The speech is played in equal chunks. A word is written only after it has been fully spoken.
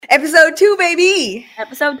Episode 2, baby.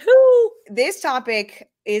 Episode 2. This topic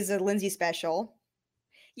is a Lindsay special.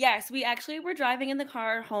 Yes, we actually were driving in the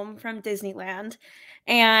car home from Disneyland,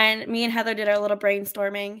 and me and Heather did our little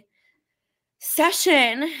brainstorming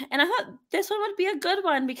session, and I thought this one would be a good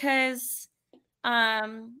one because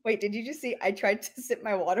Wait, did you just see I tried to sip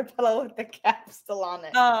my water bottle with the cap still on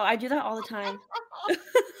it? Oh, I do that all the time.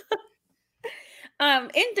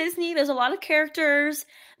 In Disney, there's a lot of characters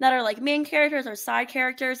that are like main characters or side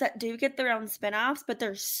characters that do get their own spin-offs, but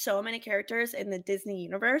there's so many characters in the Disney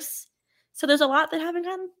universe. So there's a lot that haven't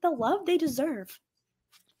gotten the love they deserve.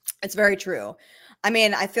 It's very true. I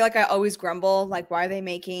mean, I feel like I always grumble, like, why are they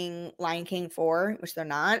making Lion King 4? Which they're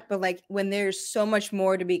not, but like when there's so much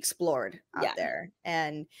more to be explored out there.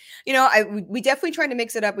 And, you know, we definitely trying to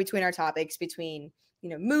mix it up between our topics, between, you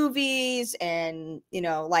know, movies and, you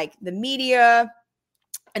know, like the media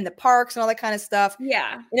and the parks and all that kind of stuff.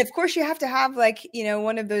 Yeah. And of course you have to have like, you know,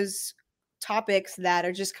 one of those topics that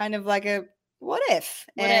are just kind of like a what if?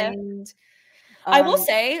 I will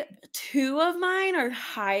say 2 of mine are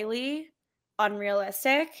highly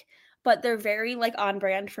unrealistic, but they're very like on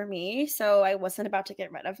brand for me. So I wasn't about to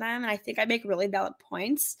get rid of them. And I think I make really valid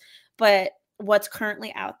points. But what's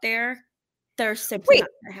currently out there, they're simply not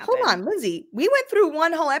gonna happen. Hold on, Lindsay. We went through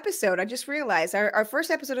one whole episode. I just realized our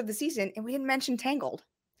first episode of the season, and we didn't mention Tangled.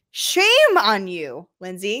 Shame on you,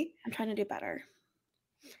 Lindsay. I'm trying to do better.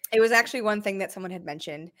 It was actually one thing that someone had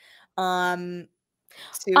mentioned to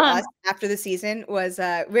us after the season was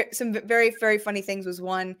some very, very funny things. Was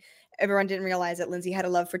one, everyone didn't realize that Lindsay had a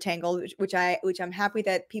love for Tangled, which I'm happy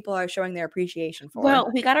that people are showing their appreciation for.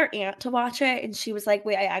 Well, we got our aunt to watch it, and she was like,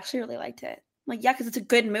 "Wait, I actually really liked it." I'm like, yeah, because it's a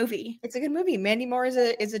good movie. It's a good movie. Mandy Moore is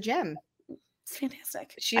a gem. It's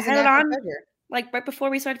fantastic. She's I had it on like right before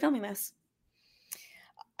we started filming this.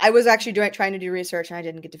 I was actually trying to do research and I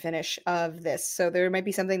didn't get to finish of this. So there might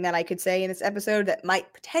be something that I could say in this episode that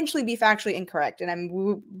might potentially be factually incorrect. And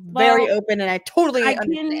I'm very open and I totally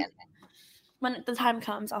understand. When the time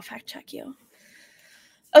comes, I'll fact check you.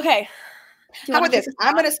 Okay. How about this?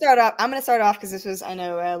 I'm going to start off because this was, I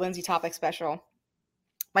know, a Lindsay topic special.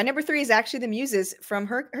 My number 3 is actually the Muses from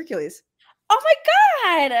Hercules. Oh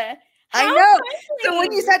my God. I know. So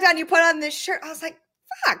when you sat down, you put on this shirt, I was like,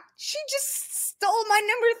 fuck, she just stole my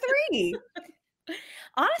number 3.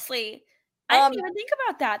 Honestly, I didn't even think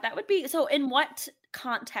about that. That would be so. In what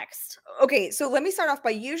context? Okay, so let me start off by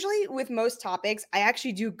usually with most topics, I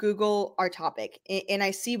actually do Google our topic and I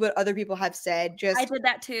see what other people have said. I did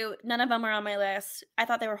that too. None of them are on my list. I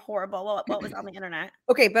thought they were horrible. What was on the internet?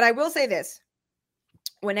 Okay, but I will say this: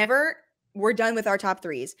 whenever we're done with our top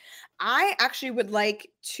 3s, I actually would like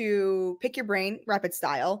to pick your brain, rapid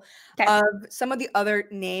style, of some of the other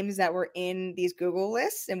names that were in these Google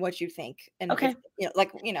lists and what you think. And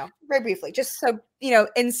very briefly, just so you know,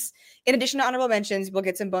 in addition to honorable mentions, we'll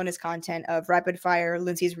get some bonus content of rapid fire,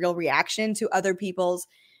 Lindsay's real reaction to other people's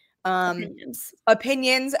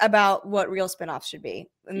opinions about what real spinoffs should be.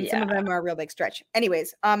 And some of them are a real big stretch.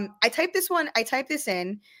 Anyways, I typed this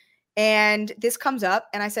in. And this comes up,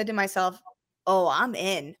 and I said to myself, oh, I'm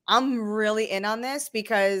in. I'm really in on this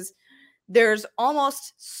because there's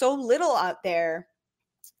almost so little out there,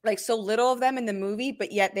 like so little of them in the movie,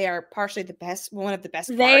 but yet they are partially the best, one of the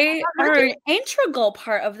best. They are an integral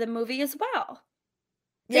part of the movie as well.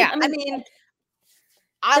 Yeah, I mean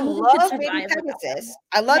I love Baby Pegasus.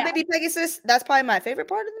 I love Baby Pegasus. That's probably my favorite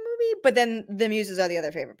part of the movie, but then the Muses are the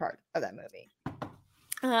other favorite part of that movie.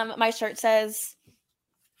 My shirt says,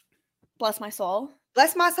 bless my soul.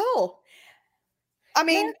 Bless my soul. I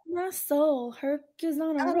mean, bless my soul. Hercules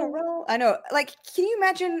on a roll. I know. Like, can you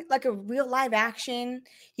imagine like a real live action?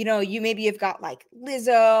 You know, you maybe have got like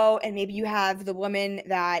Lizzo, and maybe you have the woman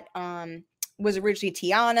that was originally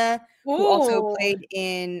Tiana, who also played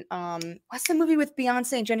in what's the movie with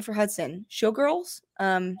Beyonce and Jennifer Hudson? Showgirls?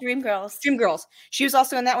 Dreamgirls. She was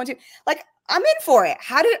also in that one too. Like, I'm in for it.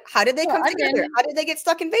 How did they come together? How did they get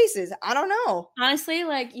stuck in vases? I don't know. Honestly,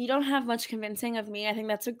 like, you don't have much convincing of me. I think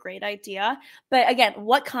that's a great idea. But again,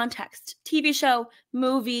 what context? TV show,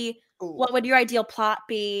 movie? Ooh. What would your ideal plot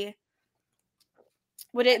be?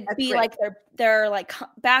 Would it be like their like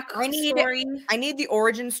back story? I need the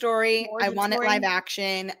origin story. I want it live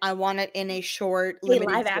action. I want it in a short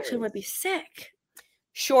live action would be sick.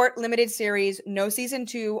 Short limited series, no season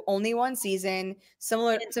 2, only one season,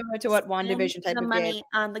 similar to what WandaVision type of money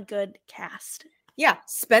on the good cast. Yeah,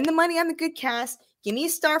 spend the money on the good cast. Give me a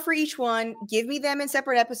star for each one. Give me them in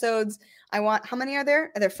separate episodes. I want, how many are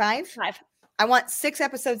there? Are there 5? 5. I want 6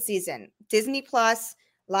 episode season. Disney Plus,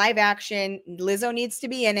 live action. Lizzo needs to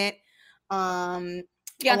be in it.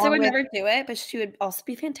 Beyonce would never do it, but she would also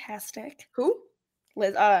be fantastic. Who?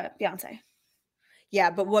 Beyonce. Yeah,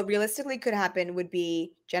 but what realistically could happen would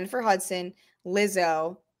be Jennifer Hudson,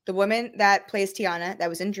 Lizzo, the woman that plays Tiana that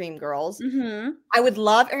was in Dreamgirls. Mm-hmm. I would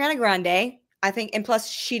love Ariana Grande. I think, and plus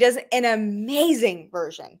she does an amazing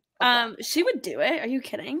version. She would do it. Are you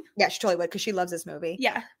kidding? Yeah, she totally would because she loves this movie.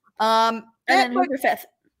 Yeah. And then who's your fifth?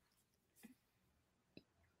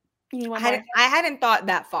 You need one more. I hadn't thought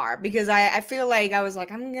that far because I feel like I was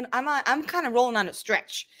like I'm kind of rolling on a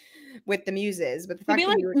stretch with the muses, but the fact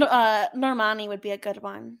that Normani would be a good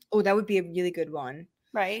one. Oh, that would be a really good one.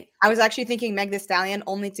 Right. I was actually thinking Meg Thee Stallion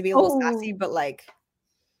only to be a little sassy, but like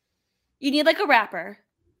you need like a rapper.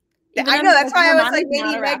 I know that's why I was like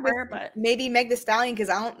maybe Meg Thee Stallion because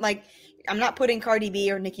I'm not putting Cardi B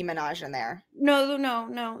or Nicki Minaj in there.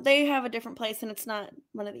 No. They have a different place, and it's not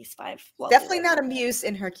one of these five. Definitely not a Muse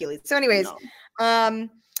in Hercules. So, anyways,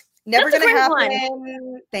 never gonna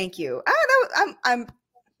happen. Thank you. I'm.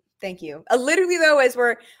 Thank you. Literally though, is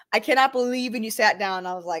where I cannot believe when you sat down.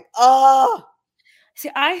 I was like, oh. See,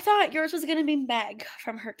 I thought yours was gonna be Meg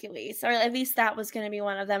from Hercules, or at least that was gonna be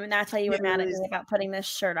one of them, and that's why you were mad at me about putting this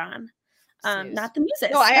shirt on. Not the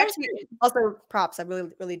music. No, I actually also props. I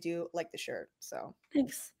really, really do like the shirt. So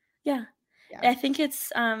thanks. Yeah. I think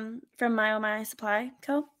it's from My Oh My Supply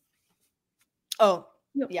Co. Oh,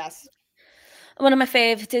 yes. One of my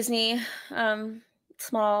fave Disney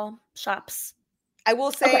small shops. I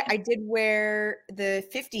will say I did wear the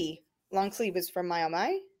 50 long sleeve was from My Oh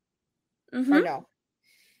My. Mm-hmm. Or no?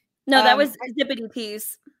 No, that was Zippity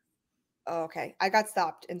Peas. Oh, okay. I got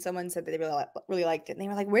stopped and someone said that they really liked it. And they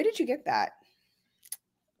were like, where did you get that?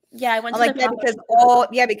 Yeah, I went to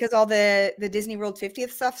because all the Disney World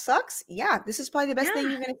 50th stuff sucks. Yeah, this is probably the best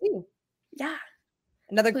thing you're gonna see. Yeah.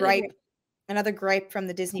 Another gripe from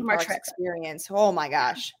the Disney Parks experience. Oh my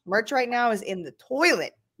gosh. Merch right now is in the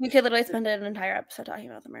toilet. We could literally spend an entire episode talking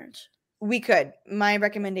about the merch. We could. My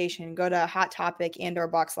recommendation, go to Hot Topic and or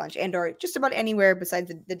Box Lunch and or just about anywhere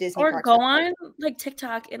besides the Disney Or Parks go on like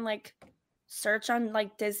TikTok and like search on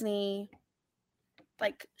like Disney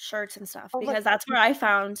like shirts and stuff because that's where I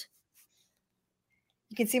found.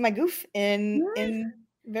 You can see my goof in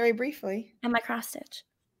very briefly. And my cross stitch.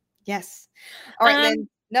 Yes. All right, then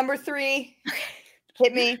number 3.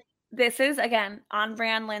 Hit me. This is again on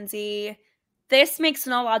brand Lindsay. This makes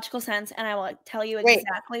no logical sense, and I will tell you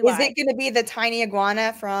exactly why. Is it going to be the tiny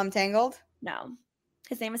iguana from Tangled? No.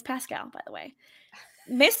 His name is Pascal, by the way.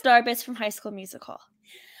 Miss Darbus from High School Musical.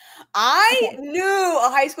 I knew a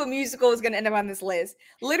High School Musical was going to end up on this list.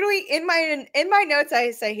 Literally, in my notes,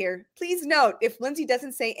 I say here, please note, if Lindsay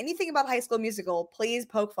doesn't say anything about High School Musical, please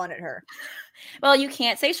poke fun at her. Well, you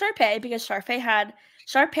can't say Sharpay because Sharpay had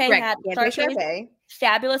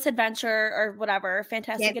Fabulous Adventure or whatever,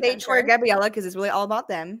 Fantastic Adventure. Can't say Tori Gabriella because it's really all about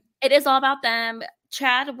them. It is all about them.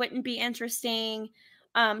 Chad wouldn't be interesting.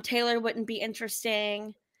 Taylor wouldn't be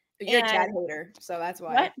interesting. You're a Chad hater, so that's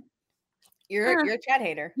why. What? You're a Chad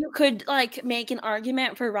hater. You could like make an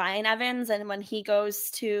argument for Ryan Evans, and when he goes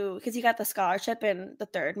to because he got the scholarship in the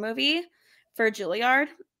 3rd movie for Juilliard,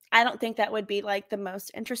 I don't think that would be like the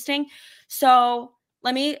most interesting. So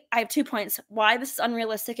I have 2 points why this is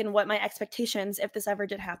unrealistic and what my expectations, if this ever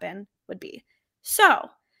did happen, would be. So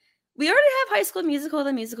we already have High School Musical,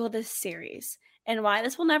 the musical, this series. And why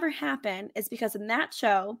this will never happen is because in that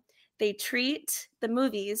show, they treat the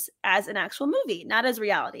movies as an actual movie, not as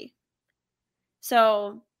reality.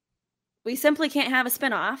 So we simply can't have a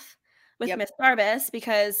spinoff with Miss Darbus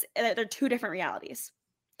because they're 2 different realities.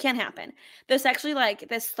 Can't happen. This actually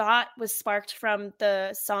this thought was sparked from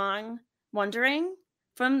the song Wondering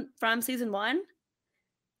from season 1.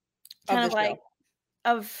 Kind of like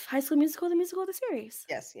of High School Musical, the musical, the series.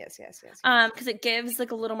 Yes. Because it gives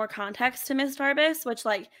like a little more context to Miss Darbus, which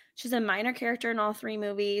like she's a minor character in all 3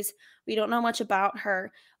 movies. We don't know much about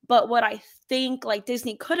her, but what I think like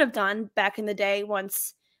Disney could have done back in the day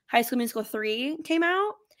once High School Musical 3 came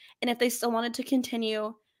out, and if they still wanted to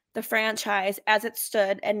continue the franchise as it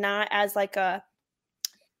stood and not as like a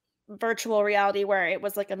virtual reality where it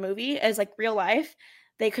was like a movie, as like real life,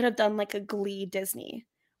 they could have done like a Glee Disney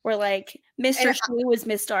where like Mr. Shu was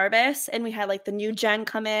Miss Darbus and we had like the new gen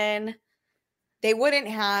come in. I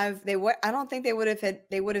don't think they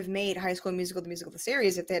would have made High School Musical, the musical, the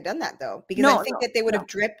series if they had done that though. Because I think that they would have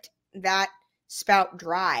dripped that spout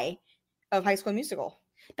dry of High School Musical.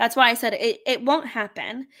 That's why I said it won't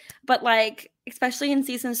happen. But like, especially in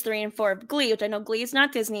seasons 3 and 4 of Glee, which I know Glee is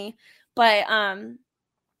not Disney, but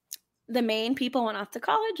the main people went off to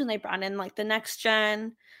college and they brought in like the next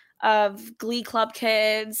gen of Glee Club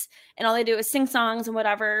kids, and all they do is sing songs and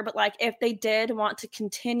whatever. But like, if they did want to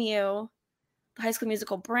continue the High School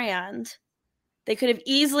Musical brand, They could have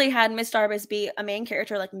easily had Miss Darbus be a main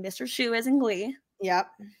character like Mr. Schue is in Glee. Yep.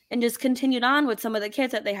 And just continued on with some of the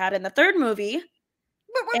kids that they had in the third movie.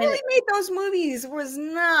 But what really made those movies was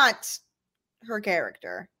not her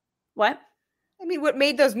character. What? I mean, what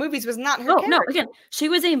made those movies was not her character. No, again, she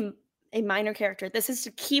was a minor character. This is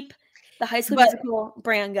to keep the High School Musical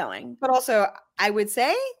brand going. But also, I would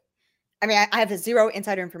say, I mean, I have zero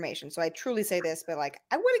insider information, so I truly say this, but like,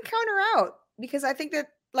 I wouldn't count her out because I think that,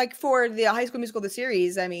 like, for the High School Musical, the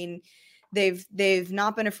series, I mean, they've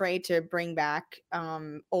not been afraid to bring back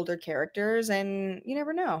older characters, and you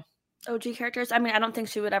never know. OG characters. I mean, I don't think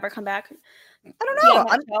she would ever come back. I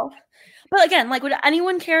don't know. But again, like, would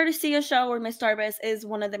anyone care to see a show where Miss Darbus is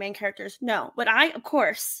one of the main characters? No. Would I? Of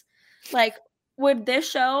course. Like, would this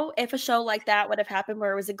show, if a show like that would have happened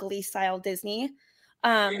where it was a Glee style Disney,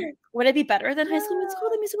 would it be better than High School Musical,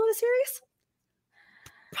 the musical, the series?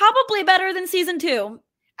 Probably better than season 2.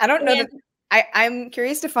 I don't know. I'm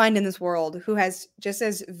curious to find in this world who has just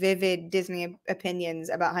as vivid Disney opinions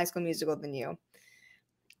about High School Musical than you.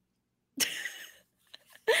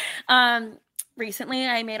 Recently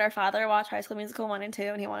I made our father watch High School Musical 1 and 2,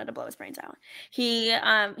 and he wanted to blow his brains out. He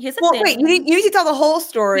has a thing. Wait, you need to tell the whole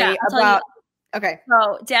story about. Okay.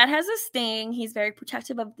 So Dad has this thing. He's very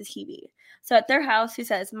protective of the TV. So at their house, he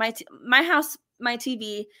says, my house, my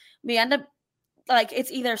TV. We end up like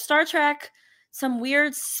it's either Star Trek, some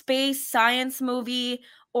weird space science movie,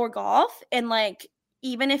 or golf, and like.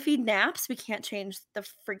 Even if he naps, we can't change the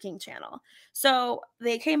freaking channel. So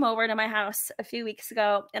they came over to my house a few weeks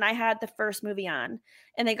ago, and I had the first movie on,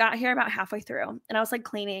 and they got here about halfway through, and I was like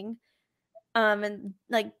cleaning, and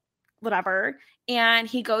like whatever. And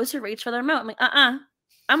he goes to reach for the remote. I'm like,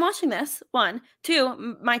 I'm watching this. 1,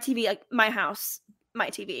 2, my TV, like my house, my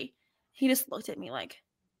TV. He just looked at me like,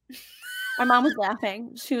 my mom was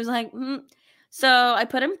laughing. She was like, So I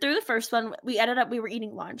put him through the first one. We were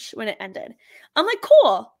eating lunch when it ended. I'm like,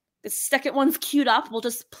 cool. The second one's queued up. We'll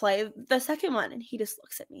just play the second one. And he just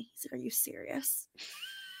looks at me. He's like, are you serious?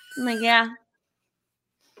 I'm like, yeah.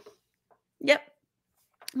 Yep.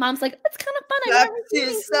 Mom's like, that's kind of fun.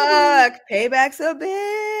 Suck. Payback's a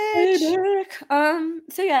bitch. Payback.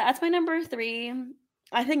 So yeah, that's my number 3.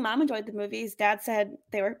 I think Mom enjoyed the movies. Dad said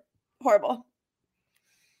they were horrible.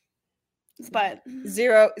 But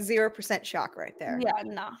 0% shock right there. Yeah,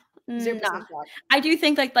 no. 0% shock. I do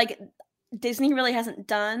think like Disney really hasn't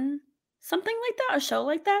done something like that, a show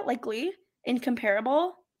like that, like Glee, in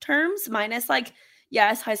comparable terms, minus like,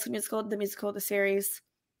 yes, High School Musical, the series.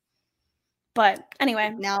 But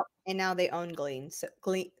anyway. Now they own Glee. So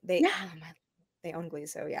Glee, they own Glee,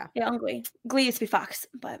 so yeah. They own Glee. Glee used to be Fox,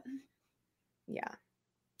 but yeah.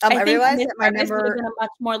 I realized that my number would have been a much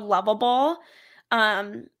more lovable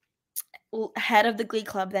head of the Glee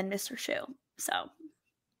Club than Mr. Schue. So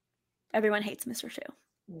everyone hates Mr. Schue.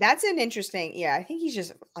 That's an interesting. Yeah, I think he's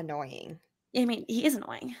just annoying. I mean, he is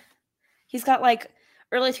annoying. He's got like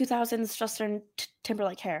early 2000s Justin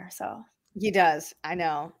Timberlake hair. So he does. I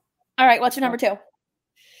know. All right, what's your number 2?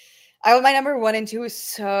 My number 1 and 2 is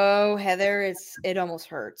so Heather. It almost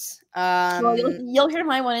hurts. Well, you'll hear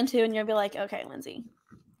my 1 and 2, and you'll be like, okay, Lindsay.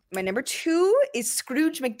 My number 2 is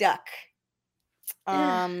Scrooge McDuck.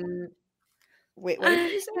 Wait, what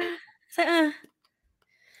did you say?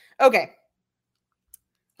 Okay.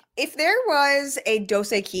 If there was a Dos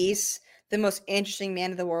Equis, the most interesting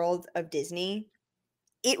man in the world of Disney,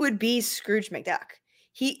 it would be Scrooge McDuck.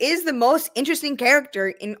 He is the most interesting character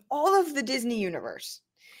in all of the Disney universe.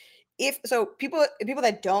 People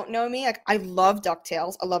that don't know me, like I love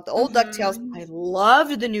DuckTales. I love the old DuckTales. I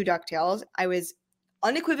loved the new DuckTales. I was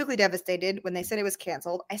unequivocally devastated when they said it was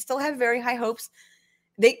canceled. I still have very high hopes.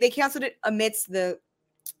 They canceled it amidst the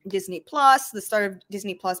Disney Plus, the start of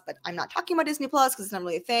Disney Plus, but I'm not talking about Disney Plus because it's not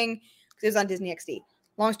really a thing because it was on Disney XD.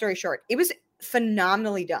 Long story short, it was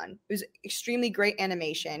phenomenally done. It was extremely great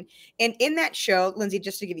animation. And in that show, Lindsay,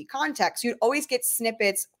 just to give you context, you'd always get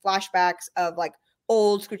snippets, flashbacks of like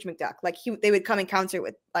old Scrooge McDuck. Like they would come in concert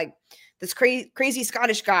with like this crazy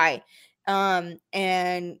Scottish guy.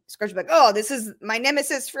 And Scrooge would be like, oh, this is my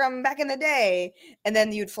nemesis from back in the day. And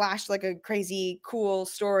then you'd flash like a crazy cool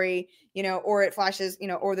story, or it flashes,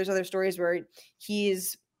 or there's other stories where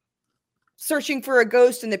he's searching for a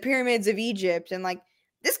ghost in the pyramids of Egypt. And like,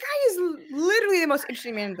 this guy is literally the most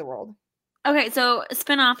interesting man in the world. Okay, so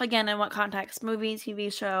spin-off again in what context? Movie,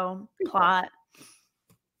 TV show, plot?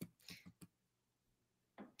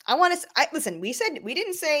 Listen, we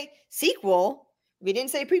didn't say sequel. We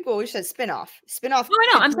didn't say prequel. We said spin-off. Spin-off. Oh,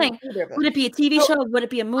 I know. I'm saying, would it be a TV show? Would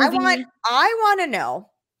it be a movie? I want to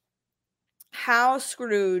know how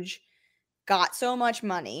Scrooge got so much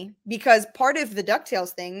money because part of the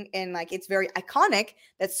DuckTales thing, and like it's very iconic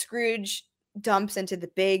that Scrooge dumps into the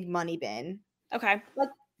big money bin. Okay. Like,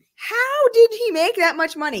 how did he make that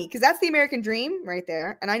much money? Because that's the American dream right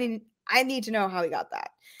there. And I need to know how he got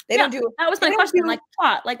that. That was my question. Like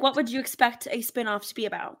plot. Like what would you expect a spinoff to be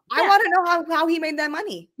about? I want to know how he made that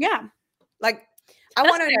money. Yeah. Like I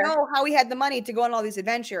want to know how he had the money to go on all these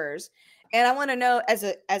adventures. And I want to know as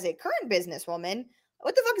a current businesswoman,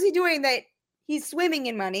 what the fuck is he doing that he's swimming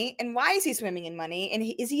in money? And why is he swimming in money? And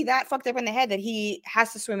is he that fucked up in the head that he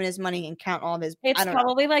has to swim in his money and count all of his? It's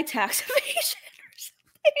probably like tax evasion or something.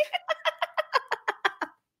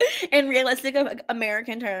 In realistic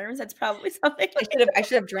American terms, that's probably something. I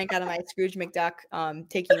should have drank out of my Scrooge McDuck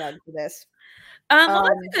taking mug for this. Well,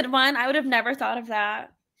 that's a good one. I would have never thought of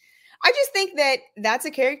that. I just think that that's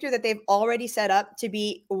a character that they've already set up to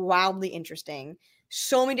be wildly interesting.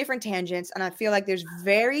 So many different tangents, and I feel like there's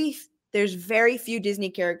very few Disney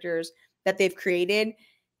characters that they've created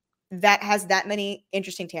that has that many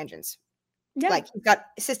interesting tangents. Yeah. Like he's got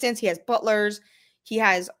assistants, he has butlers, he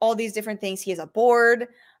has all these different things. He has a board.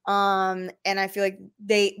 And I feel like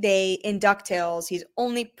they in DuckTales, he's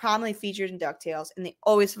only prominently featured in DuckTales, and they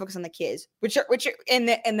always focus on the kids, which are in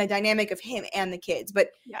the dynamic of him and the kids.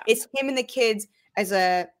 But it's him and the kids as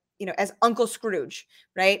as Uncle Scrooge,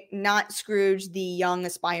 right? Not Scrooge, the young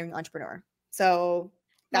aspiring entrepreneur. So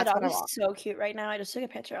that's my dog is so cute right now. I just took a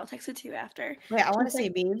picture. I'll text it to you after. Wait, I want to see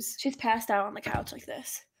Beebs. She's passed out on the couch like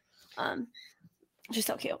this. She's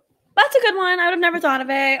so cute. That's a good one. I would have never thought of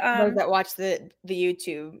it. Those that watch the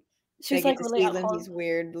YouTube, she's like really Lindsay's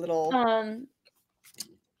weird little.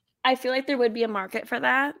 I feel like there would be a market for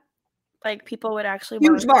that. Like people would actually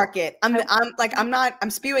huge market. I'm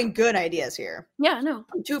spewing good ideas here. Yeah, no.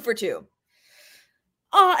 I'm 2 for 2.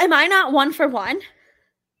 Oh, am I not 1 for 1?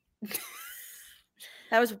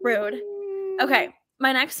 That was rude. Okay,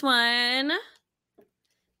 my next one,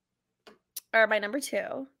 or my number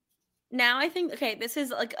 2. Now I think this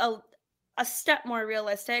is like a step more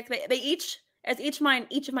realistic. They each of mine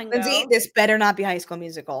Lindsay, this better not be High School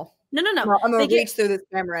Musical. No. I'm gonna reach through this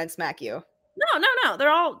camera and smack you. No.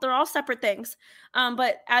 They're all separate things.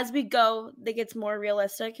 But as we go, they get more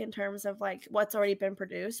realistic in terms of like what's already been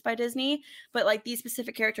produced by Disney. But like these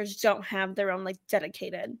specific characters don't have their own like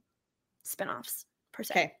dedicated spinoffs per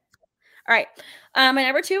se. Okay. All right. My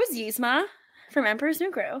number 2 is Yzma from Emperor's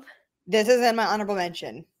New Groove. This is in my honorable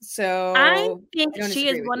mention. So I think she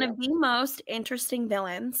is one of the most interesting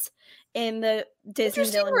villains in the Disney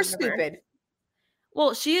villain universe. Stupid.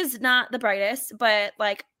 Well, she is not the brightest, but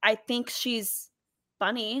like I think she's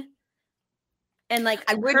funny. And like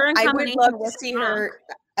I would love to see her.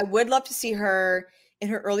 I would love to see her in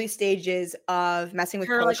her early stages of messing with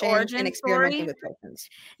potions and experimenting with potions.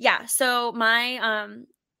 Yeah. So my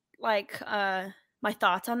my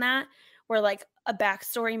thoughts on that were like a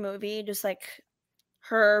backstory movie, just like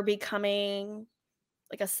her becoming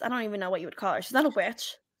like I don't even know what you would call her. She's not a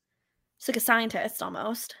witch. She's like a scientist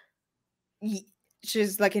almost.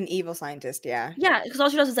 She's like an evil scientist, yeah. Yeah, because all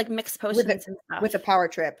she does is like mix potions and stuff. With a power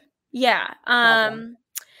trip. Yeah.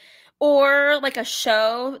 Or like a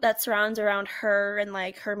show that surrounds around her and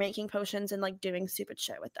like her making potions and like doing stupid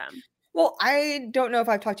shit with them. Well, I don't know if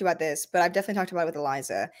I've talked to you about this, but I've definitely talked about it with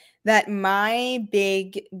Eliza, that my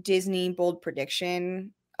big Disney bold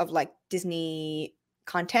prediction of like Disney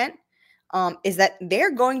content is that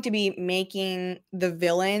they're going to be making the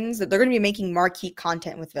villains, that they're going to be making marquee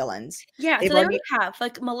content with villains. Yeah, so they already have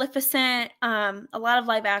like Maleficent, a lot of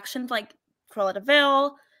live action like Cruella de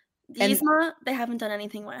Vil, Yzma, they haven't done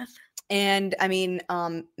anything with. And I mean,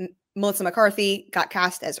 Melissa McCarthy got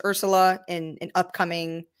cast as Ursula in an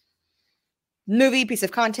upcoming movie, piece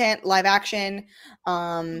of content, live action.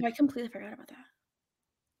 I completely forgot about that.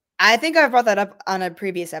 I think I brought that up on a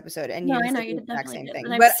previous episode, and I know you did the exact same thing.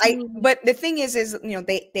 But the thing is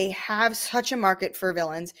they have such a market for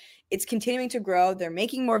villains. It's continuing to grow. They're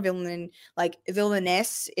making more villainess.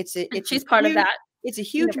 She's part of that. It's a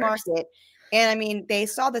huge market, and I mean they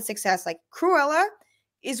saw the success. Like Cruella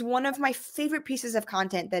is one of my favorite pieces of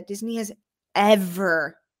content that Disney has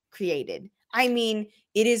ever created. I mean,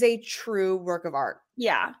 it is a true work of art.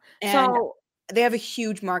 Yeah. And so they have a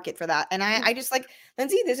huge market for that. And I just like,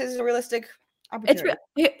 Lindsay, this is a realistic opportunity.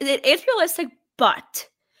 It's realistic, but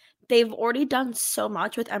they've already done so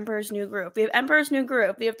much with Emperor's New Groove. We have Emperor's New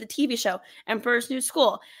Groove. We have the TV show, Emperor's New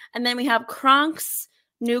School. And then we have Kronk's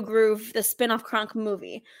New Groove, the spin-off Kronk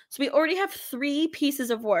movie. So we already have 3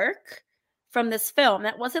 pieces of work from this film.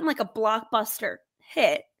 That wasn't like a blockbuster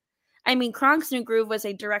hit. I mean, Kronk's New Groove was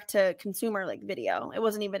a direct-to-consumer like video. It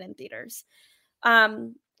wasn't even in theaters.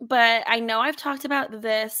 but I know I've talked about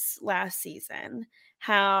this last season,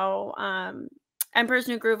 how Emperor's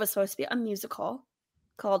New Groove was supposed to be a musical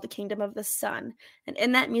called The Kingdom of the Sun. And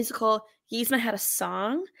in that musical, Yzma had a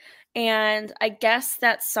song, and I guess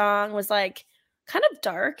that song was like kind of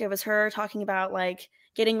dark. It was her talking about like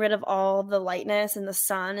getting rid of all the lightness and the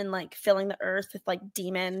sun and like filling the earth with like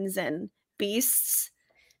demons and beasts.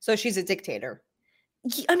 So she's a dictator.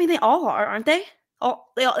 I mean, they all are, aren't they?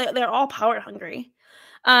 They're all power hungry.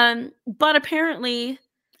 But apparently,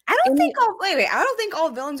 I don't think I don't think all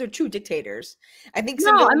villains are true dictators. I think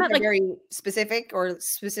some no, villains I meant are like very specific or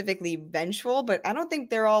specifically vengeful, but I don't think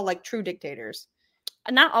they're all like true dictators.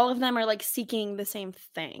 not all of them are like seeking the same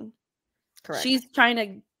thing. Correct. She's trying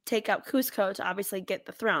to take out Cusco to obviously get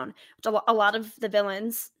the throne, which a lot of the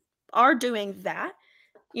villains are doing that,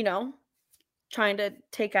 you know, trying to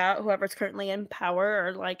take out whoever's currently in power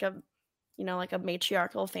or like a, you know, like a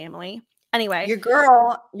matriarchal family. Anyway, Your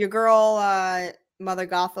girl, Mother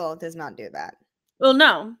Gothel does not do that. well,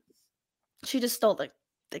 no, she just stole the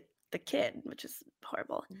kid, which is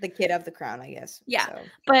horrible. The kid of the crown, I guess. Yeah, so.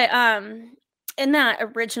 But in that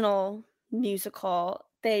original musical,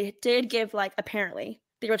 they did give like apparently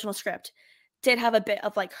the original script did have a bit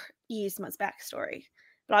of like Yzma's backstory,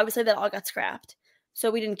 but obviously that all got scrapped, so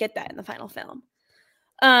we didn't get that in the final film.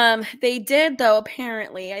 They did though.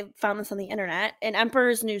 Apparently, I found this on the internet. In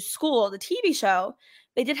Emperor's New School, the TV show,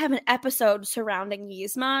 they did have an episode surrounding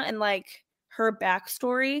Yzma and like her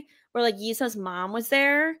backstory, where like Yzma's mom was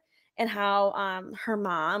there and how her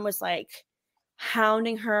mom was like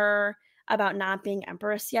hounding her about not being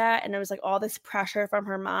empress yet, and there was like all this pressure from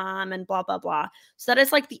her mom and blah blah blah. So that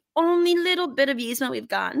is like the only little bit of Yzma we've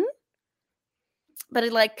gotten. But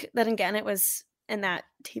it, like then again, it was in that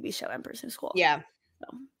TV show Emperor's New School. Yeah.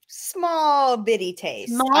 So. Small bitty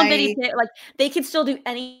taste. Like they could still do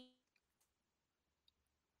anything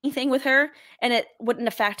with her, and it wouldn't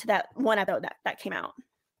affect that one episode that came out.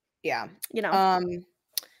 Yeah, you know.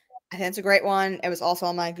 I think it's a great one. It was also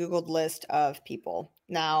on my Googled list of people.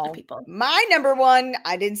 Now, my number one,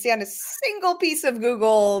 I didn't see on a single piece of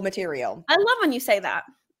Google material. I love when you say that.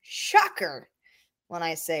 Shocker. When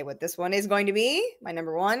I say what this one is going to be, my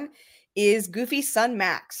number one is Goofy's son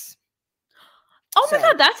Max. Oh my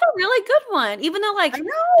god, that's a really good one. Even though like the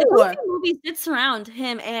Goofy movies did surround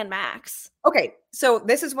him and Max. Okay, so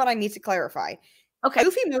this is what I need to clarify. Okay. A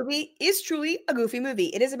Goofy movie is truly a Goofy movie.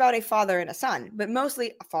 It is about a father and a son, but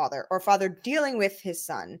mostly a father dealing with his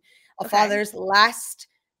son, a father's last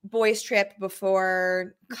boys trip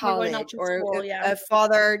before college, or a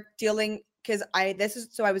father dealing, because I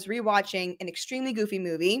was rewatching an extremely Goofy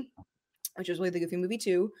movie, which was really the Goofy Movie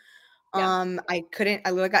 2. I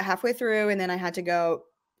literally got halfway through and then I had to go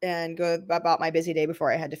about my busy day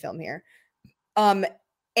before I had to film here. And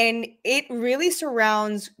it really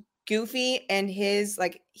surrounds Goofy and his,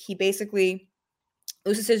 like, he basically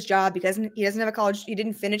loses his job because he doesn't have he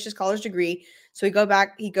didn't finish his college degree. So he goes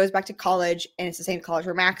back to college, and it's the same college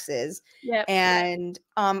where Max is. Yeah. And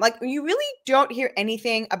like, you really don't hear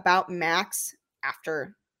anything about Max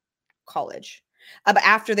after college. But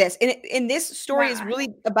after this, and this story is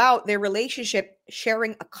really about their relationship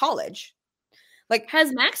sharing a college. Like,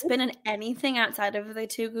 has Max been in anything outside of the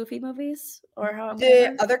two Goofy movies, or how?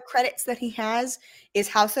 The other credits that he has is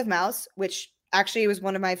House of Mouse, which actually was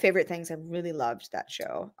one of my favorite things. I really loved that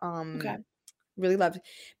show. Really loved it.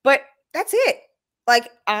 But that's it.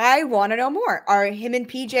 Like, I want to know more. Are him and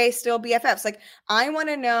PJ still BFFs? Like, I want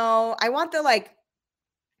to know. I want the, like,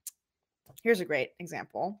 here's a great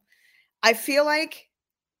example. I feel like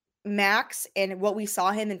Max and what we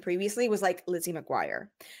saw him in previously was like Lizzie McGuire.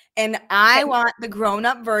 And I want the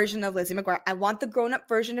grown-up version of Lizzie McGuire. I want the grown-up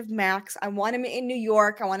version of Max. I want him in New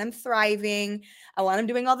York. I want him thriving. I want him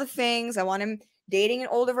doing all the things. I want him dating an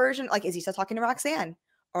older version. Like, is he still talking to Roxanne?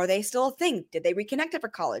 Are they still a thing? Did they reconnect after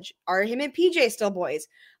college? Are him and PJ still boys?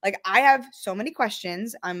 Like, I have so many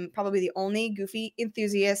questions. I'm probably the only Goofy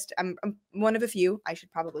enthusiast. I'm one of a few, I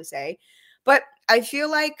should probably say. But I feel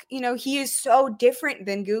like, you know, he is so different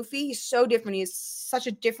than Goofy. He's so different. He has such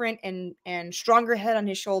a different and stronger head on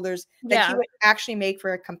his shoulders that he would actually make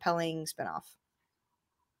for a compelling spinoff.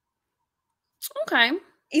 Okay.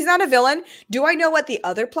 He's not a villain. Do I know what the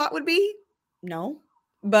other plot would be? No.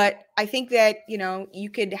 But I think that, you know, you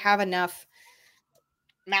could have enough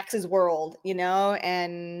Max's world, you know,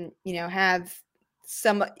 and, you know, have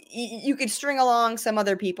some, you could string along some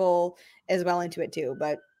other people as well into it too.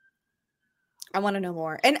 But I want to know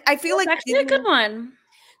more. And I feel like actually a good one.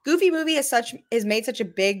 Goofy movie has made such a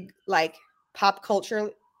big, like, pop culture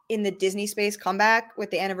in the Disney space comeback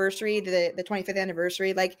with the anniversary, the 25th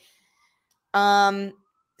anniversary. Like,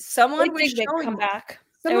 someone was showing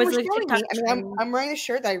Someone was showing me. I mean, I'm wearing a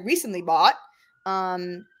shirt that I recently bought.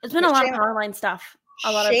 It's been a lot of Powerline stuff.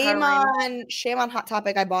 Shame on Hot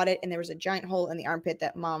Topic. I bought it, and there was a giant hole in the armpit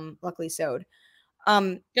that Mom luckily sewed.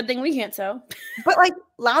 Good thing we can't sew. But like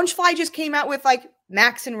Loungefly just came out with like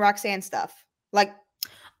Max and Roxanne stuff. Like,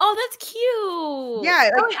 oh, that's cute. Yeah,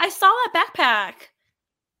 like, I saw that backpack.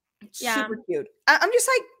 Yeah, super cute. I'm just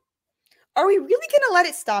like, are we really gonna let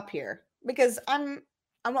it stop here? Because I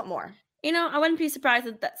want more. You know, I wouldn't be surprised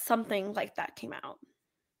that something like that came out.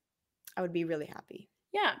 I would be really happy.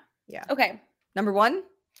 Yeah. Yeah. Okay. Number 1,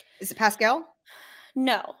 is it Pascal?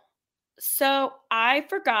 No. So I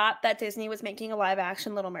forgot that Disney was making a live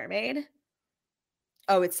action Little Mermaid.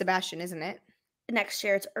 Oh, it's Sebastian, isn't it? Next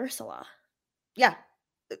year, it's Ursula. Yeah.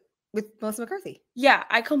 With Melissa McCarthy. Yeah,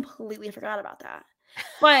 I completely forgot about that.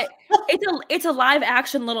 But it's a live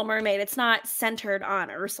action Little Mermaid. It's not centered on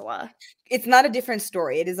Ursula. It's not a different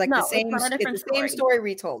story. It is like no, the same. It's the same story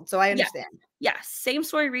retold. So I understand. Yeah, same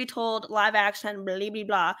story retold, live action, blah blah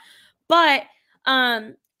blah. But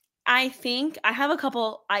I think I have a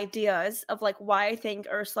couple ideas of like why I think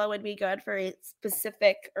Ursula would be good for a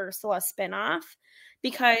specific Ursula spinoff.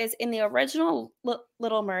 Because in the original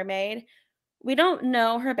Little Mermaid, we don't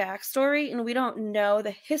know her backstory and we don't know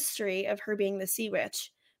the history of her being the sea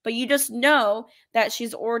witch, but you just know that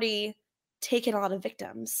she's already taken a lot of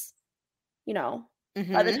victims, you know,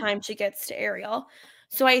 by the time she gets to Ariel.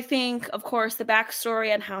 So I think, of course, the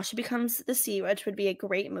backstory on how she becomes the sea witch would be a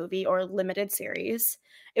great movie or limited series.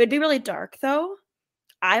 It would be really dark, though.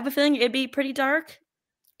 I have a feeling it'd be pretty dark.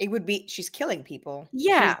 It would be, she's killing people.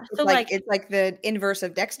 Yeah. So it's like the inverse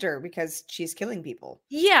of Dexter because she's killing people.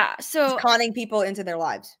 Yeah. So she's conning people into their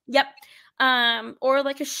lives. Yep. Or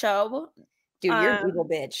like a show. Dude, you're an evil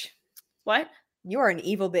bitch. What? You are an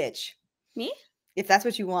evil bitch. Me? If that's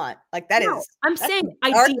what you want. Like that's saying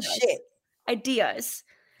ideas.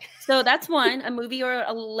 So that's one, a movie or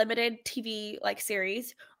a limited TV like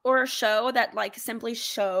series, or a show that like simply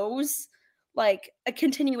shows like a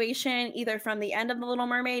continuation either from the end of The Little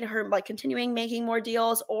Mermaid, her like continuing making more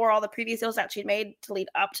deals, or all the previous deals that she'd made to lead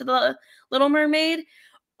up to The Little Mermaid.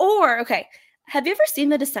 Or, okay, have you ever seen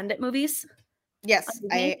the Descendant movies? Yes,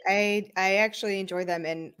 I actually enjoy them.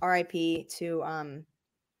 And RIP to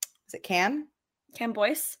is it Cam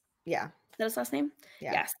Boyce? Yeah, is that his last name?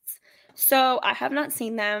 Yeah. Yes. So I have not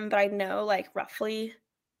seen them, but I know like roughly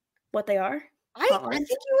what they are. I think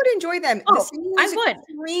you would enjoy them. Oh, I would.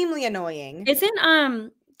 Extremely annoying.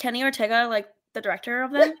 Isn't Kenny Ortega like the director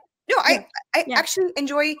of them? No, I actually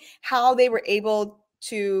enjoy how they were able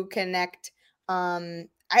to connect.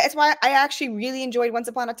 That's why I actually really enjoyed Once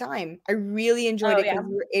Upon a Time. I really enjoyed it because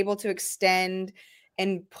we were able to extend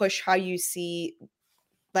and push how you see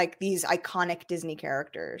like these iconic Disney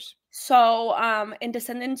characters. So in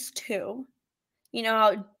Descendants 2, you know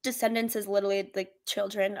how Descendants is literally the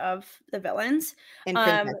children of the villains.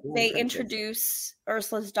 They introduce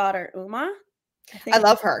Ursula's daughter Uma. I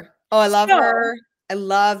love her. Oh, I love her. I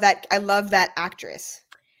love that actress.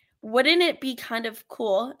 Wouldn't it be kind of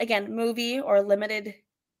cool, again, movie or limited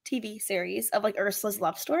TV series of like Ursula's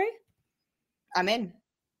love story? I'm in.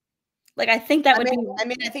 Like I think that would be. I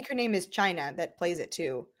mean, I think her name is China that plays it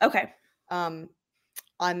too. Okay.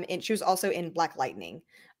 She was also in Black Lightning.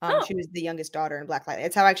 She was the youngest daughter in Black Lightning.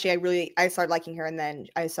 It's how actually I started liking her, and then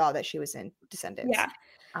I saw that she was in Descendants.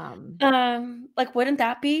 Yeah. Like, wouldn't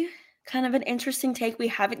that be kind of an interesting take? We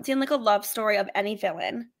haven't seen like a love story of any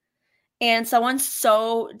villain, and someone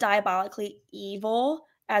so diabolically evil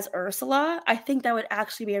as Ursula. I think that would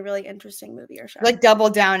actually be a really interesting movie or show. Like double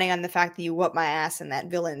downing on the fact that you whooped my ass in that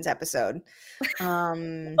villains episode. Oh,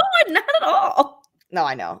 not at all. No,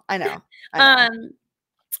 I know.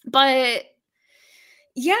 But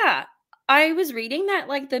yeah, I was reading that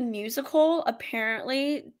like the musical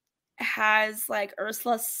apparently has like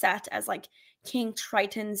Ursula set as like King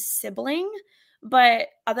Triton's sibling, but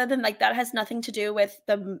other than like that has nothing to do with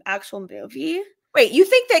the actual movie. Wait, you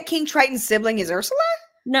think that King Triton's sibling is Ursula?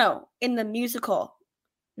 No, in the musical,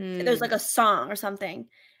 there's like a song or something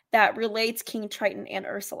that relates King Triton and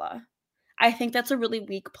Ursula. I think that's a really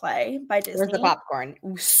weak play by Disney. Where's the popcorn?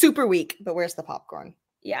 Super weak, but where's the popcorn?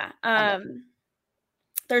 Yeah.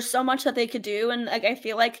 There's so much that they could do, and like I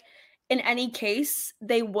feel like in any case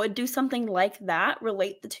they would do something like that,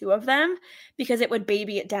 relate the two of them, because it would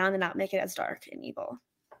baby it down and not make it as dark and evil.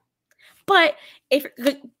 But if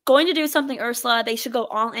you're going to do something Ursula, they should go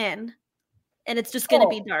all in, and it's just going to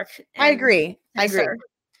be dark. I agree. I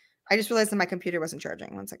just realized that my computer wasn't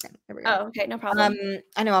charging. 1 second. There we go. Oh, okay, no problem.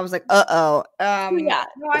 I know. I was like, uh-oh. Yeah.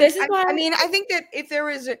 No, I mean, I think that if there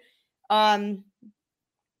was,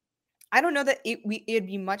 I don't know that it'd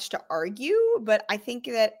be much to argue, but I think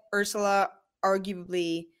that Ursula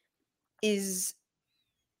arguably is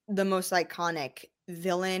the most iconic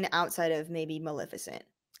villain outside of maybe Maleficent.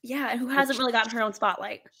 Yeah, and who hasn't really gotten her own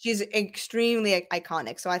spotlight. She's extremely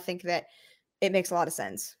iconic, so I think that it makes a lot of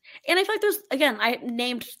sense. And I feel like there's, again, I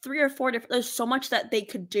named 3 or 4 different, there's so much that they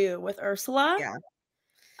could do with Ursula. Yeah.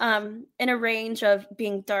 In a range of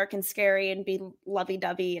being dark and scary and being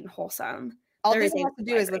lovey-dovey and wholesome. All they have to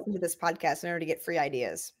do is listen to this podcast in order to get free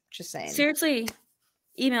ideas. Just saying. Seriously,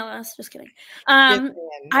 email us. Just kidding.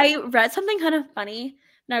 I read something kind of funny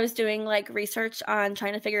when I was doing like research on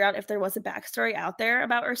trying to figure out if there was a backstory out there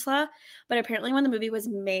about Ursula, but apparently when the movie was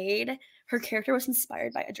made, her character was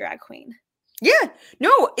inspired by a drag queen. Yeah.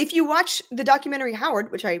 No, if you watch the documentary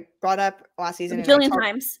Howard, which I brought up last season a billion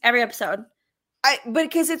times, every episode. But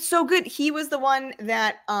because it's so good, he was the one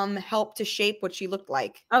that helped to shape what she looked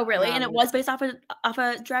like. Oh, really? And it was based off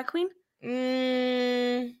a drag queen?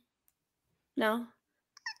 No.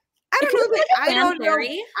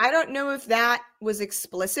 I don't know if that was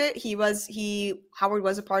explicit. Howard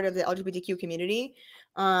was a part of the LGBTQ community.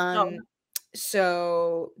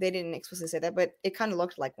 So they didn't explicitly say that, but it kind of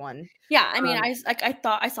looked like one. Yeah, I mean, I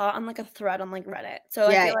thought I saw it on like a thread on like Reddit. So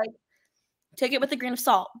I feel like take it with a grain of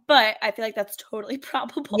salt, but I feel like that's totally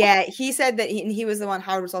probable. Yeah, he said that he was the one.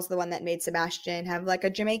 Howard was also the one that made Sebastian have like a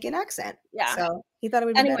Jamaican accent. Yeah, so he thought it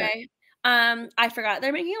would be anyway. I forgot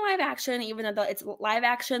they're making a live action, even though it's live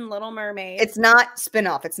action Little Mermaid. It's not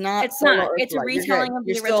spin-off. It's not. It's not. It's a retelling of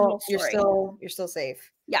the original story. You're still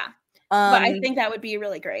safe. Yeah, but I think that would be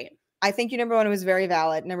really great. I think your number 1 was very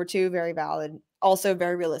valid. Number 2, very valid. Also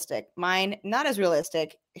very realistic. Mine, not as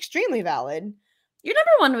realistic. Extremely valid. Your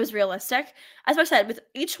number 1 was realistic. As I said, with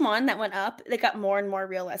each one that went up, they got more and more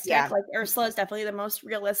realistic. Yeah. Like Ursula is definitely the most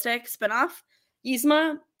realistic spinoff.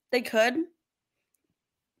 Yzma, they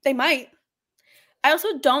might. I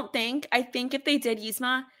also don't think, I think if they did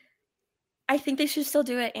Yzma, I think they should still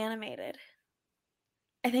do it animated.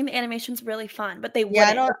 I think the animation's really fun, but they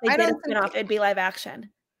wouldn't. If they did a spinoff, it'd be live action.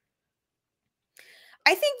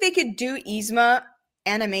 I think they could do Yzma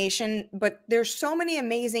animation, but there's so many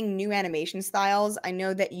amazing new animation styles. I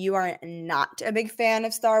know that you are not a big fan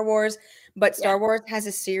of Star Wars, but Star Wars has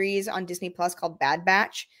a series on Disney Plus called Bad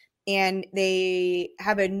Batch, and they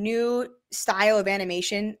have a new style of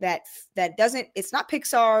animation that doesn't, it's not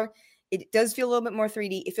Pixar. It does feel a little bit more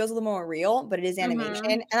 3D. It feels a little more real, but it is animation.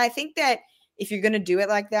 And I think that if you're going to do it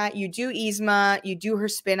like that, you do Yzma, you do her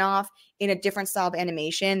spinoff in a different style of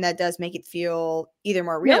animation that does make it feel either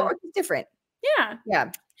more real or different. Yeah.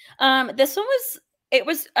 Yeah. This one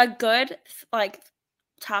was a good like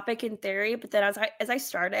topic in theory, but then as I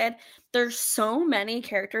started, there's so many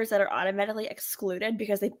characters that are automatically excluded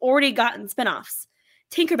because they've already gotten spinoffs.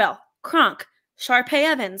 Tinkerbell, Kronk, Sharpay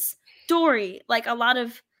Evans, Dory, like a lot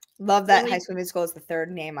of love that High School Musical is the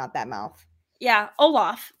third name out that mouth. Yeah,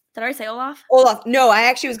 Olaf. Did I already say Olaf? Olaf. No, I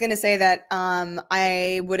actually was going to say that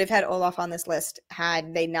I would have had Olaf on this list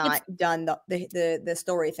had they not done the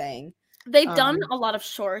story thing. They've done a lot of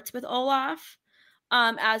shorts with Olaf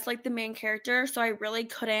as like the main character, so I really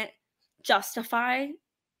couldn't justify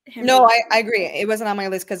him. No, I agree. It wasn't on my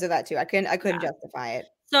list because of that too. I couldn't justify it.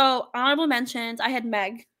 So honorable mentions, I had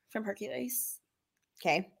Meg from Hercules.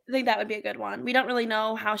 Okay. I think that would be a good one. We don't really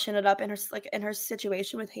know how she ended up in her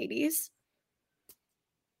situation with Hades.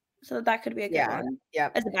 So that could be a good one.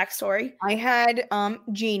 Yeah. As a backstory. I had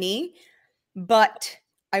Genie, but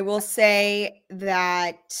I will say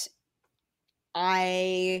that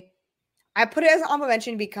I put it as an honorable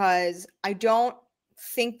mention because I don't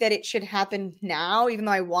think that it should happen now, even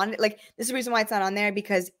though I want it. Like, this is the reason why it's not on there,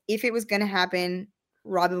 because if it was going to happen,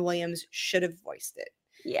 Robin Williams should have voiced it.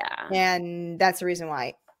 Yeah. And that's the reason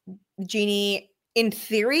why. Genie, in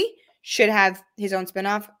theory, should have his own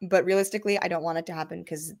spinoff, but realistically, I don't want it to happen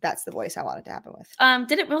because that's the voice I want it to happen with.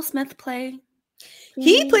 Didn't Will Smith play?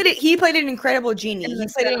 He played an incredible Genie. He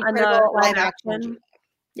played an incredible live action Genie.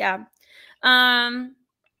 Yeah.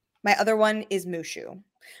 My other one is Mushu,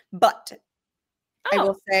 but I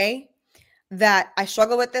will say that I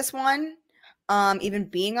struggle with this one, even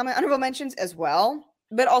being on my honorable mentions as well.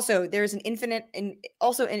 But also, there's an infinite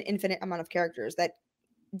amount of characters that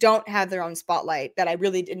don't have their own spotlight that I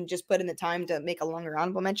really didn't just put in the time to make a longer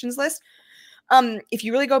honorable mentions list. If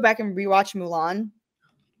you really go back and rewatch Mulan,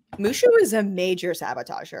 Mushu is a major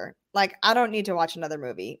sabotager. Like, I don't need to watch another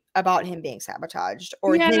movie about him being sabotaged.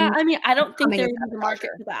 Or I mean, I don't think there's a market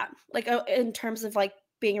for that. Like, in terms of like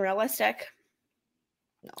being realistic.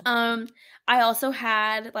 No. I also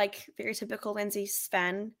had like very typical Lindsay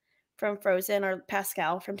Sven from Frozen or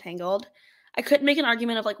Pascal from Tangled. I couldn't make an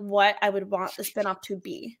argument of like what I would want the spinoff to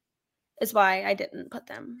be. is why I didn't put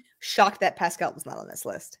them. Shocked that Pascal was not on this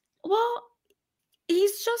list. Well,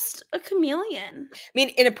 he's just a chameleon. I mean,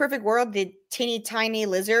 in a perfect world, the teeny tiny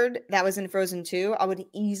lizard that was in Frozen 2, I would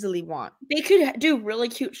easily want. They could do really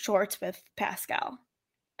cute shorts with Pascal,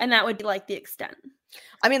 and that would be like the extent.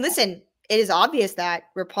 I mean, listen, it is obvious that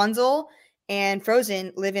Rapunzel and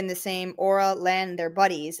Frozen live in the same Aura land. They're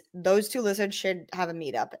buddies. Those two lizards should have a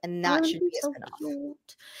meetup, and that should be a spinoff.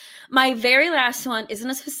 Cute. My very last one isn't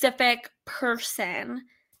a specific person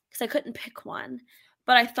because I couldn't pick one,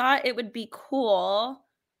 but I thought it would be cool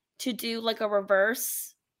to do like a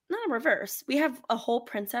reverse. Not a reverse. We have a whole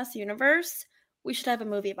princess universe. We should have a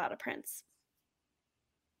movie about a prince.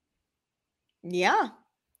 Yeah.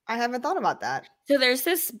 I haven't thought about that. So there's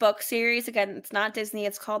this book series. Again, it's not Disney.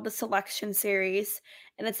 It's called The Selection Series.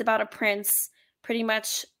 And it's about a prince, pretty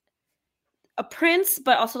much a prince,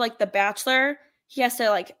 but also like the Bachelor. He has to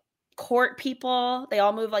like court people. They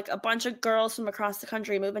all move, like a bunch of girls from across the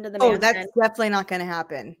country move into the mansion. Oh, that's definitely not going to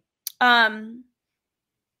happen.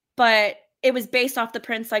 But it was based off the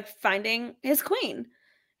prince like finding his queen.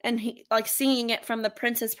 And he like seeing it from the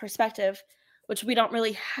prince's perspective, which we don't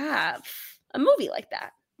really have a movie like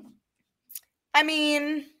that. I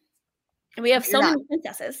mean, we have so many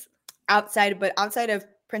princesses outside of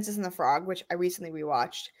Princess and the Frog, which I recently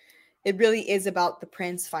rewatched. It really is about the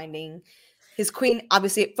prince finding his queen.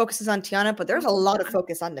 Obviously, it focuses on Tiana, but there's a lot of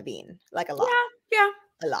focus on Naveen, like a lot. Yeah,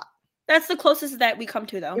 a lot. That's the closest that we come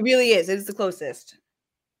to, though. It really is. It is the closest.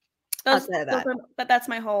 Outside of that. But that's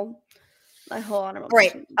my whole honorable.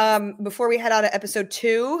 Right. Before we head out to episode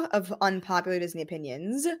 2 of Unpopular Disney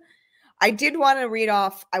Opinions, I did want to read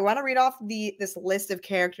off. I want to read off this list of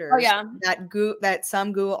characters. Oh, yeah. That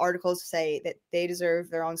some Google articles say that they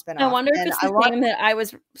deserve their own spinoff. I wonder if it's the thing that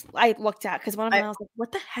I looked at, because one of them I was like,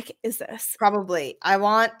 "What the heck is this?" Probably. I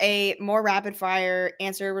want a more rapid fire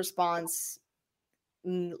answer response.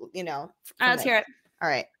 You know. Let's hear it. All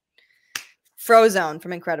right. Frozone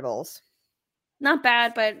from Incredibles. Not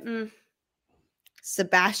bad, but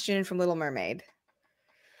Sebastian from Little Mermaid.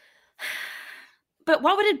 But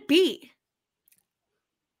what would it be?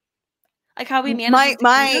 Like how we manage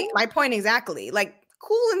my point exactly. Like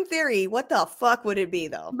cool in theory. What the fuck would it be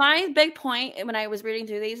though? My big point when I was reading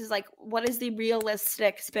through these is like, what is the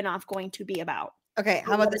realistic spinoff going to be about? Okay,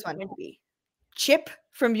 how about this one? Chip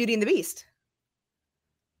from Beauty and the Beast.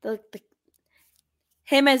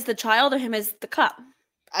 Him as the child or him as the cup?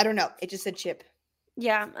 I don't know. It just said Chip.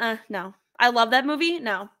 Yeah, no. I love that movie.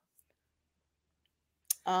 No.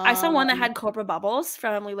 I saw one that had Cobra Bubbles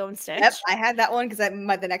from Lilo and Stitch. Yep, I had that one because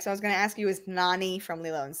the next one I was going to ask you is Nani from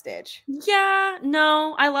Lilo and Stitch. Yeah,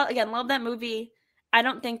 no, I love that movie. I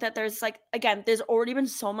don't think that there's there's already been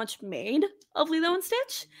so much made of Lilo and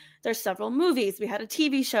Stitch. There's several movies. We had a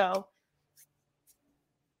TV show.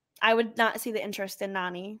 I would not see the interest in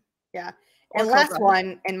Nani. Yeah. And last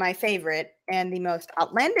one, and my favorite, and the most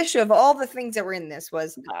outlandish of all the things that were in this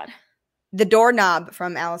was the doorknob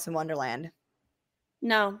from Alice in Wonderland.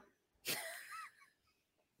 No.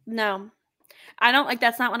 I don't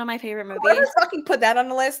that's not one of my favorite movies. Whoever fucking put that on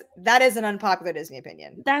the list, that is an unpopular Disney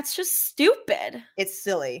opinion. That's just stupid. It's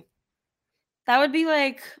silly. That would be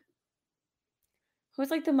like, who's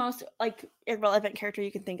like the most like irrelevant character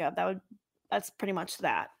you can think of? That's pretty much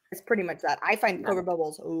that. It's pretty much that. I find Cobra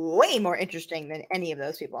Bubbles way more interesting than any of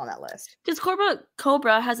those people on that list. Because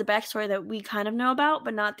Cobra has a backstory that we kind of know about,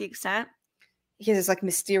 but not the extent. He has this like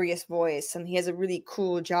mysterious voice, and he has a really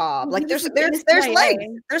cool job. Like there's legs.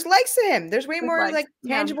 There's legs to him. There's way more like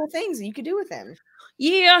tangible things that you could do with him.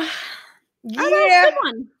 Yeah. That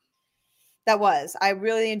one. That was. I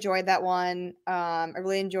really enjoyed that one. I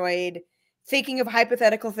really enjoyed thinking of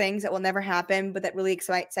hypothetical things that will never happen, but that really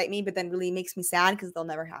excite me, but then really makes me sad because they'll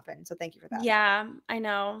never happen. So thank you for that. Yeah, I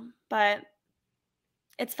know, but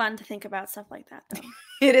it's fun to think about stuff like that, though.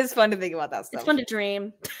 It is fun to think about that stuff. It's fun to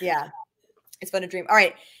dream. Yeah. It's fun to dream. All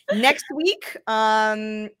right. Next week,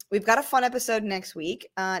 we've got a fun episode next week.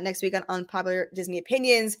 Next week on Unpopular Disney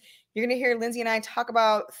Opinions, you're going to hear Lindsay and I talk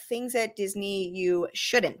about things at Disney you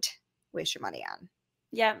shouldn't waste your money on.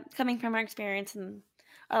 Yeah, coming from our experience in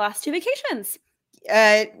our last 2 vacations.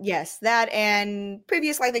 Yes, that and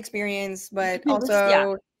previous life experience, but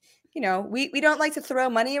also, you know, we don't like to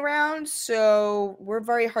throw money around, so we're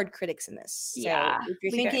very hard critics in this. So if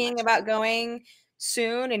you're thinking about going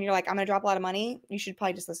soon and you're like, I'm gonna drop a lot of money, you should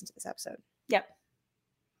probably just listen to this episode. Yep.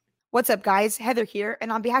 What's up, guys? Heather here,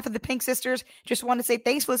 and on behalf of the Pink Sisters, just want to say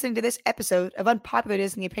thanks for listening to this episode of Unpopular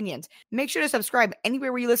Disney Opinions. Make sure to subscribe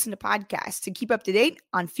anywhere where you listen to podcasts to keep up to date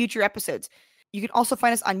on future episodes. You can also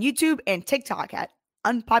find us on YouTube and TikTok at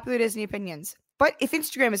Unpopular Disney Opinions. But if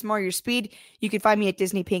Instagram is more your speed, you can find me at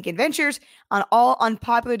Disney Pink Adventures on all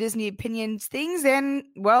unpopular Disney opinions, things, and,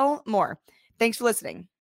 well, more. Thanks for listening.